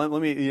says. Now,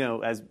 let me,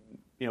 as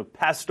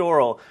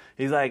pastoral,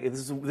 he's like,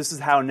 this is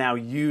how now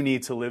you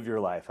need to live your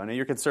life. I know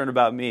you're concerned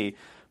about me,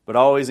 but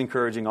always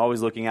encouraging,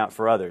 always looking out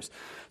for others.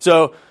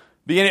 So,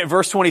 beginning at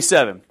verse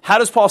 27, how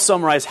does Paul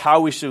summarize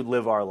how we should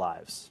live our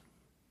lives?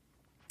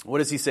 What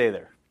does he say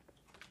there?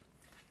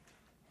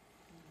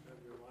 Live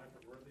your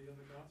life worthy of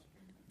the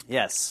gospel.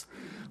 Yes.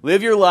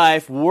 Live your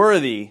life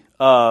worthy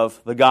of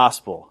the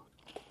gospel.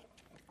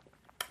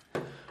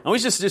 And we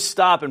just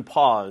stop and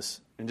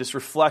pause and just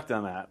reflect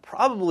on that.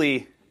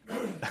 Probably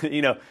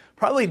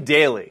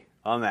daily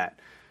on that.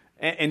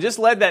 And just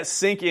let that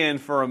sink in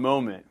for a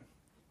moment.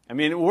 I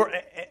mean,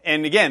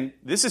 and again,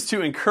 this is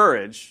to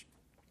encourage,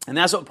 and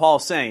that's what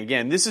Paul's saying.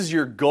 Again, this is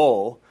your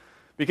goal,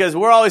 because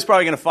we're always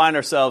probably going to find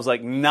ourselves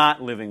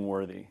not living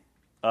worthy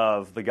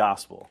of the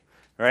gospel.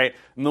 Right?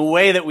 And the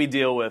way that we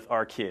deal with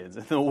our kids,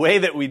 and the way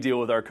that we deal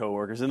with our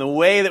coworkers, and the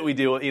way that we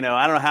deal with, I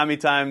don't know how many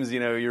times,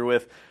 you're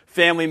with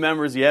family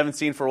members you haven't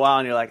seen for a while,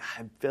 and you're like,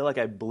 I feel like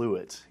I blew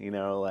it.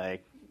 I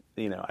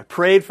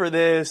prayed for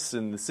this,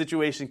 and the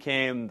situation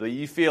came, but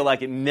you feel like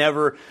you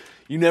never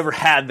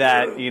had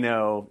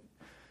that,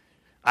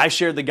 I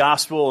shared the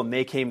gospel, and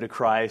they came to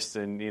Christ,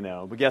 and,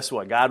 but guess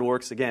what? God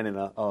works, again, in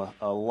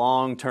a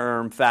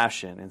long-term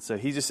fashion. And so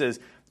he just says,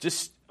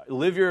 just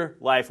live your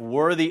life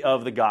worthy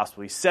of the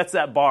gospel. He sets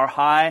that bar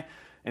high,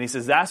 and he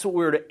says that's what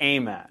we're to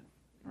aim at,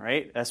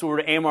 right? That's what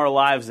we're to aim our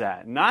lives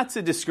at. Not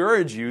to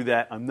discourage you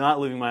that I'm not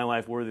living my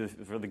life worthy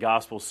for the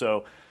gospel,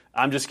 so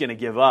I'm just going to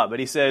give up. But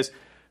he says,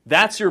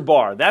 that's your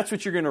bar. That's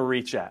what you're going to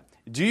reach at.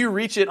 Do you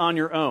reach it on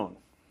your own?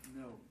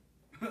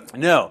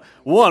 No.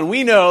 One,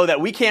 we know that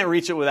we can't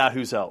reach it without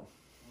whose help?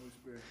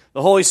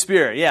 The Holy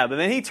Spirit, yeah. But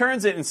then he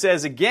turns it and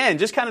says again,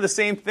 just kind of the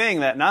same thing,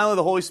 that not only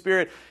the Holy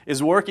Spirit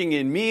is working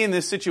in me in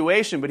this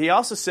situation, but he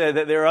also said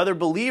that there are other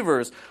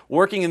believers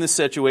working in this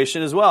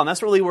situation as well. And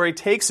that's really where he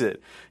takes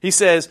it. He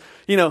says,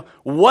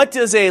 what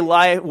does a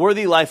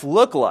worthy life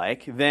look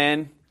like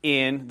then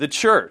in the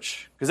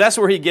church? Because that's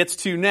where he gets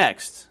to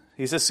next.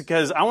 He says,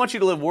 because I want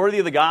you to live worthy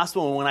of the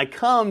gospel, and when I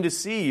come to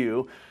see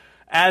you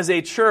as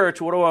a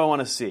church, what do I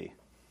want to see?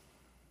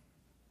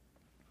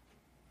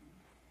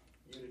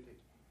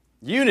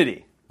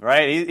 Unity,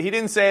 right? He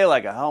didn't say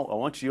like, I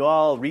want you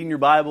all reading your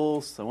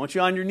Bibles. I want you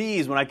on your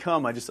knees when I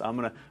come.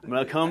 I'm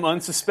gonna come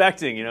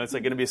unsuspecting. It's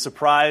like going to be a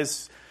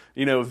surprise,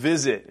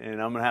 visit,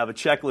 and I'm gonna have a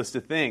checklist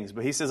of things.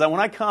 But he says, when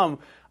I come,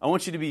 I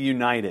want you to be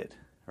united,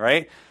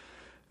 right?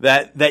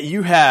 That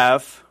you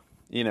have,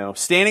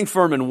 standing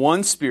firm in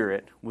one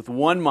spirit, with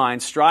one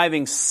mind,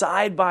 striving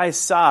side by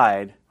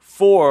side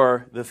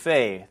for the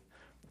faith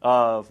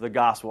of the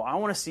gospel. I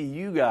want to see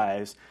you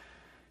guys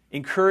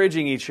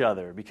encouraging each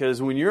other,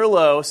 because when you're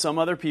low, some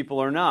other people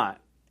are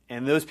not,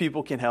 and those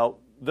people can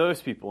help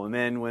those people. And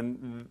then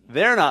when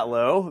they're not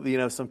low,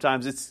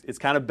 sometimes it's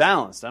kind of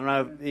balanced. I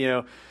don't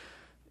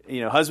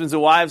know, husbands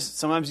and wives,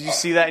 sometimes you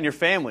see that in your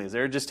families.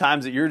 There are just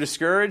times that you're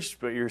discouraged,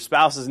 but your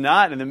spouse is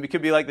not, and then it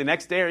could be like the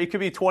next day, or it could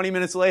be 20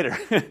 minutes later.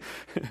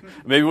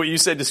 Maybe what you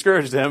said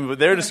discouraged them, but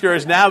they're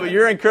discouraged now, but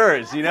you're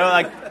encouraged.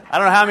 Like, I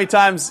don't know how many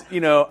times,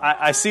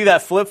 I see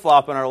that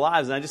flip-flop in our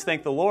lives, and I just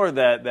thank the Lord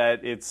that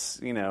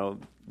it's,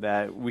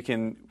 that we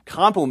can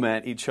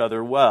complement each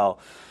other well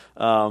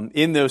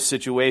in those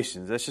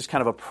situations. That's just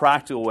kind of a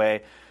practical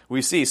way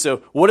we see. So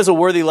what does a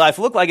worthy life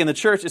look like in the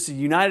church? It's to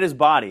unite as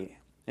body.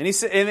 And he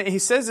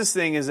says this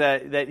thing is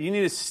that you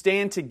need to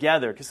stand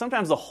together, because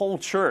sometimes the whole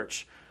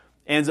church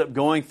ends up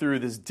going through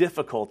this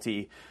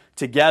difficulty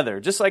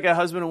together. Just like a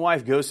husband and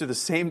wife goes through the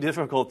same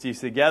difficulties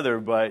together,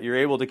 but you're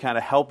able to kind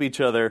of help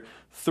each other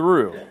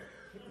through.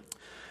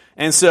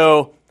 And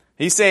so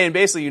he's saying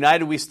basically,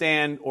 united we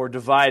stand, or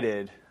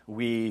divided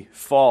we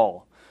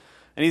fall.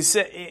 And he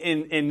said,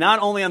 and not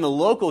only on the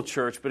local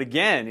church, but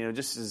again,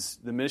 just as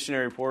the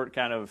missionary report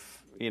kind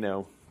of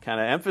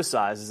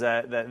emphasizes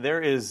that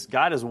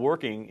God is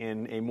working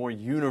in a more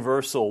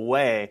universal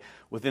way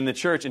within the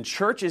church, and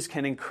churches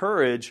can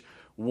encourage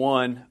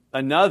one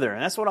another.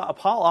 And that's what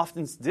Paul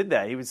often did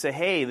that. He would say,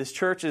 hey, this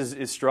church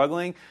is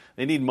struggling.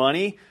 They need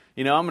money.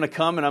 I'm going to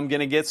come and I'm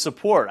going to get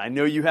support. I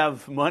know you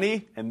have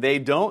money and they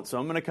don't, so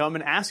I'm going to come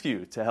and ask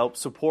you to help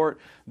support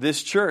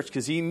this church,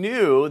 because he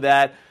knew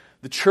that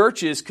the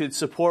churches could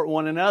support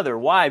one another.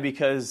 Why?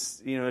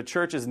 Because, a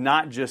church is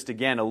not just,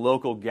 again, a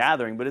local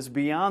gathering, but it's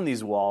beyond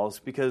these walls,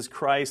 because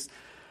Christ's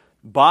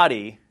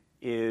body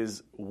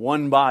is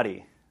one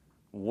body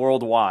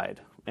worldwide.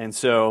 And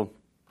so,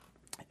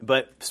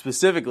 but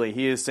specifically,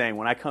 he is saying,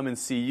 when I come and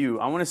see you,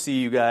 I want to see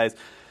you guys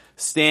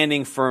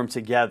standing firm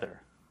together.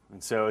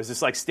 And so is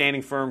this like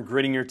standing firm,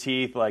 gritting your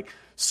teeth, like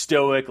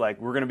stoic,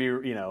 like we're going to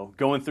be,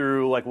 going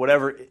through like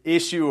whatever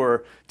issue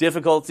or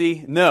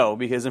difficulty? No,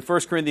 because in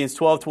 1 Corinthians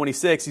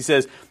 12:26, he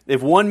says,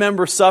 if one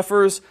member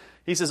suffers,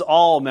 he says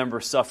all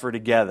members suffer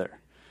together.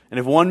 And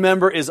if one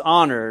member is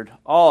honored,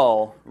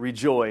 all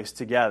rejoice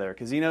together.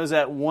 Because he knows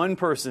that one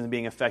person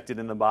being affected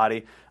in the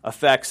body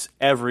affects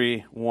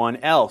everyone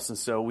else. And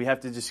so we have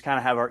to just kind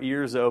of have our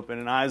ears open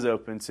and eyes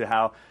open to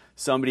how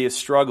somebody is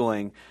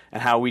struggling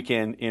and how we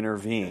can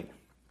intervene.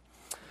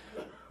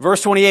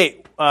 Verse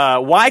 28,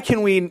 why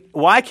can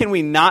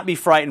we not be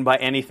frightened by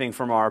anything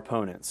from our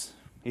opponents?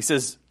 He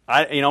says,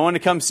 I want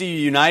to come see you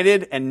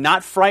united and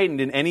not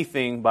frightened in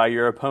anything by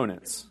your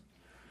opponents.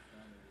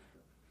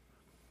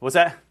 What's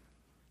that?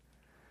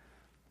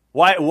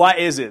 Why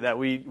is it that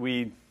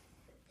we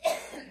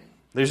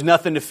there's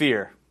nothing to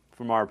fear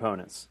from our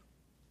opponents?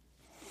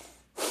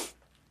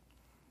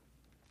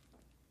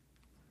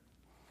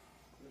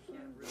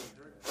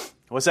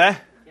 What's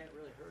that?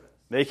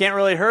 They can't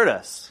really hurt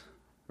us.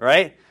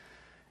 Right?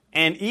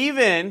 And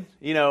even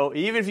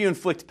if you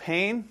inflict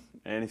pain,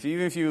 and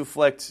even if you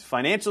inflict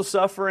financial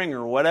suffering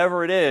or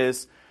whatever it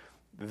is,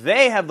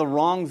 they have the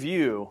wrong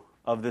view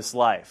of this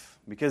life.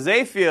 Because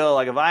they feel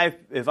like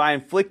if I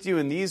inflict you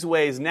in these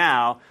ways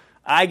now,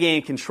 I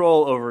gain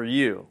control over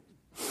you.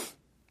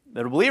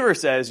 The believer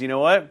says, you know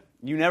what?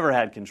 You never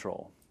had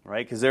control,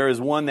 right? Because there is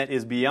one that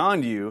is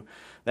beyond you,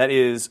 that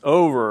is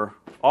over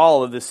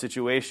all of this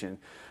situation.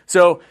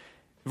 So,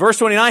 verse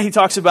 29, he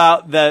talks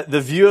about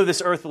the view of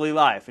this earthly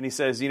life. And he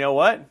says, you know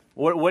what?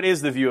 What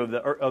is the view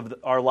of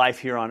our life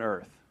here on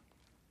earth?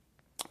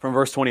 From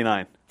verse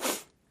 29.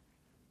 It's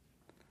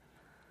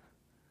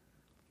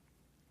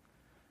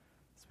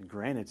been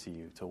granted to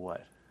you to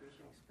what?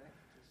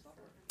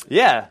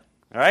 Yeah.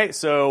 All right.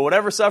 So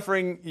whatever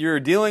suffering you're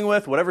dealing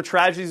with, whatever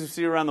tragedies you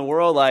see around the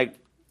world,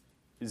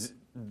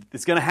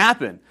 it's going to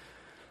happen.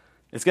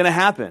 It's going to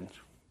happen.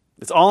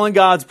 It's all in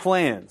God's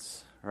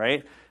plans,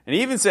 right? And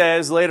he even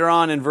says later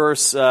on in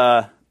verse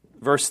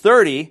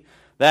 30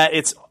 that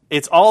it's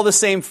it's all the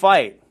same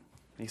fight.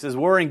 He says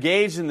we're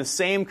engaged in the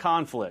same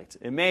conflict.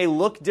 It may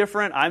look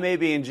different. I may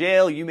be in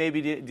jail. You may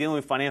be dealing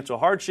with financial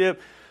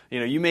hardship.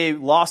 You may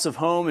loss of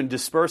home and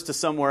disperse to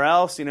somewhere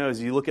else.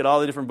 As you look at all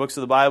the different books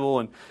of the Bible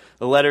and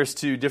the letters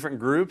to different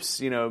groups,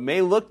 it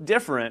may look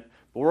different,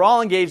 but we're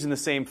all engaged in the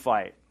same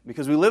fight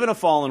because we live in a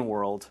fallen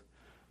world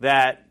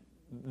that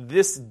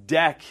this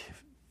deck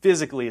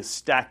physically is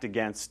stacked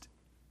against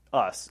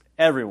us,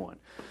 everyone.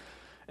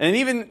 And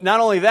even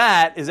not only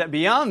that, is that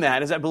beyond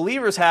that, is that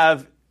believers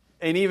have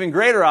an even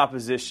greater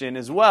opposition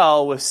as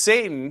well with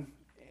Satan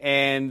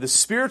and the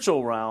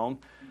spiritual realm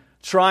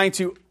trying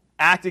to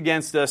act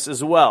against us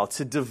as well,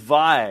 to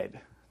divide,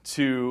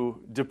 to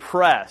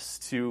depress,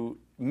 to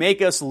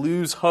make us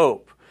lose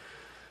hope.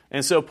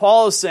 And so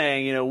Paul is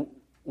saying,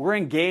 we're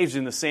engaged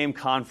in the same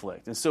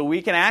conflict. And so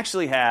we can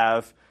actually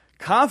have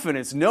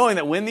confidence knowing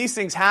that when these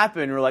things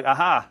happen, we're like,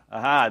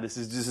 this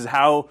is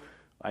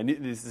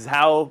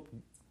how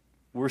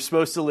we're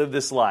supposed to live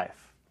this life.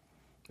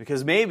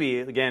 Because maybe,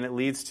 again, it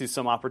leads to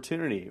some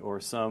opportunity or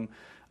some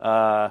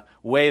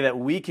way that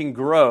we can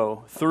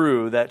grow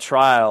through that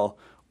trial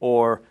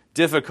or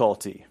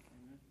difficulty.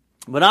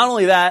 But not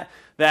only that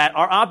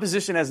our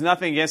opposition has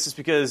nothing against us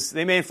because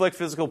they may inflict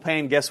physical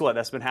pain. Guess what?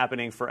 That's been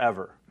happening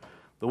forever.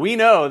 But we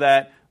know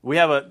that we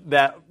have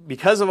that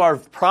because of our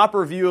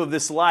proper view of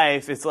this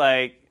life, it's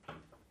like,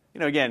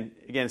 again,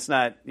 it's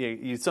not,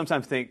 you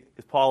sometimes think,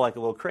 is Paul like a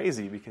little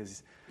crazy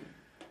because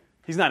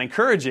he's not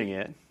encouraging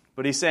it,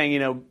 but he's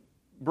saying,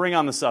 bring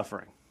on the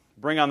suffering.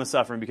 Bring on the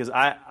suffering because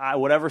I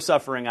whatever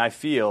suffering I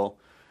feel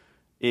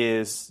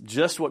is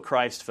just what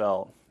Christ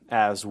felt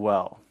as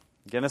well.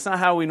 Again, that's not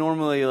how we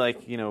normally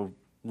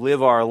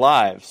live our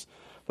lives.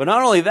 But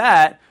not only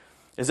that,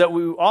 is that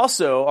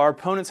our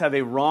opponents have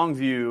a wrong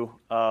view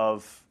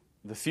of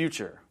the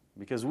future.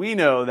 Because we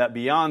know that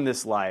beyond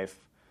this life,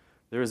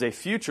 there is a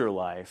future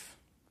life,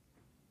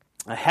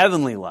 a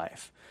heavenly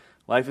life.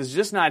 Life is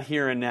just not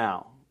here and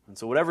now. And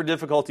so whatever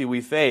difficulty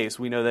we face,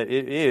 we know that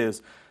it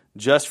is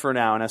just for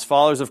now. And as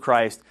followers of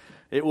Christ,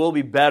 it will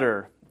be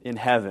better in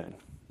heaven.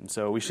 And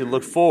so we should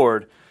look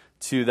forward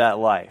to that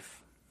life.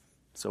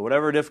 So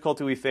whatever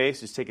difficulty we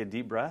face, just take a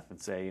deep breath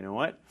and say, you know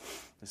what?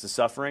 This is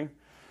suffering.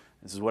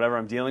 This is whatever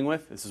I'm dealing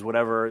with. This is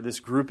whatever this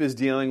group is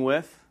dealing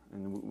with.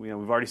 And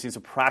we've already seen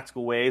some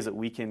practical ways that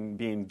we can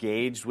be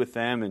engaged with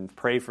them and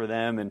pray for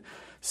them and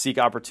seek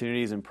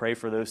opportunities and pray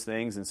for those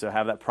things. And so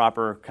have that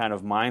proper kind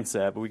of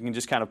mindset. But we can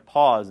just kind of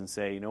pause and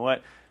say, you know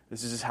what?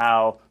 This is just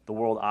how the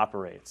world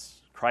operates.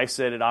 Christ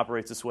said it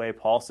operates this way.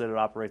 Paul said it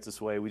operates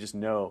this way. We just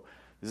know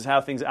this is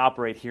how things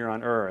operate here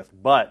on earth.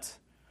 But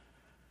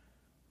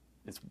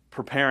it's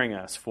preparing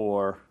us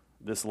for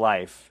this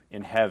life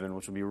in heaven,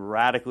 which will be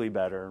radically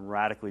better and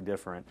radically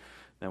different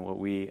than what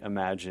we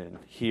imagine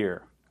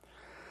here.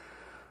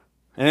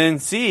 And then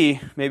see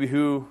maybe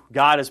who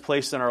God has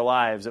placed in our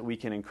lives that we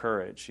can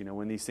encourage.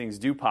 When these things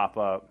do pop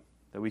up,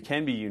 that we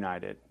can be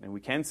united and we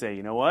can say,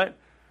 you know what?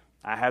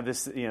 I have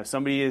this,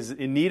 somebody is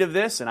in need of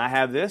this and I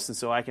have this, and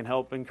so I can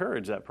help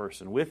encourage that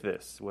person with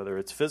this, whether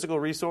it's physical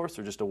resource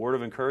or just a word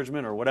of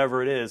encouragement or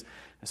whatever it is.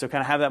 And so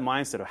kind of have that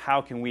mindset of how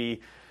can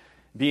we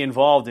be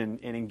involved and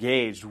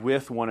engaged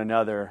with one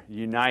another,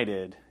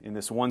 united in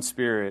this one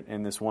spirit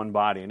and this one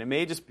body. And it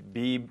may just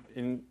be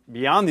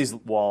beyond these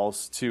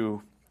walls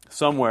to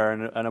somewhere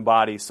in a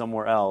body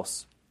somewhere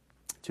else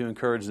to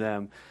encourage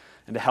them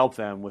and to help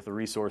them with the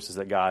resources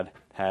that God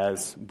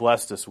has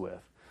blessed us with.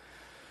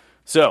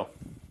 So,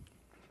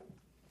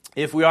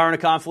 if we are in a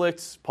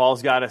conflict,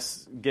 Paul's got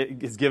us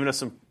has given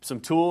us some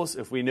tools.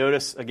 If we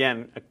notice,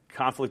 again, a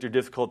conflict or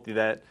difficulty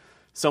that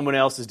someone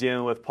else is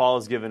dealing with, Paul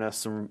has given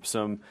us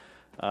some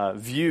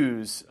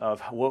views of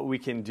what we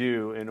can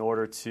do in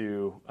order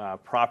to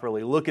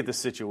properly look at the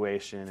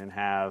situation and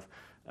have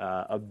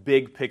a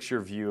big picture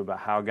view about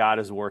how God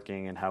is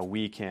working and how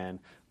we can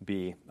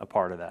be a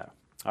part of that.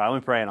 All right, let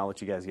me pray and I'll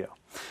let you guys go.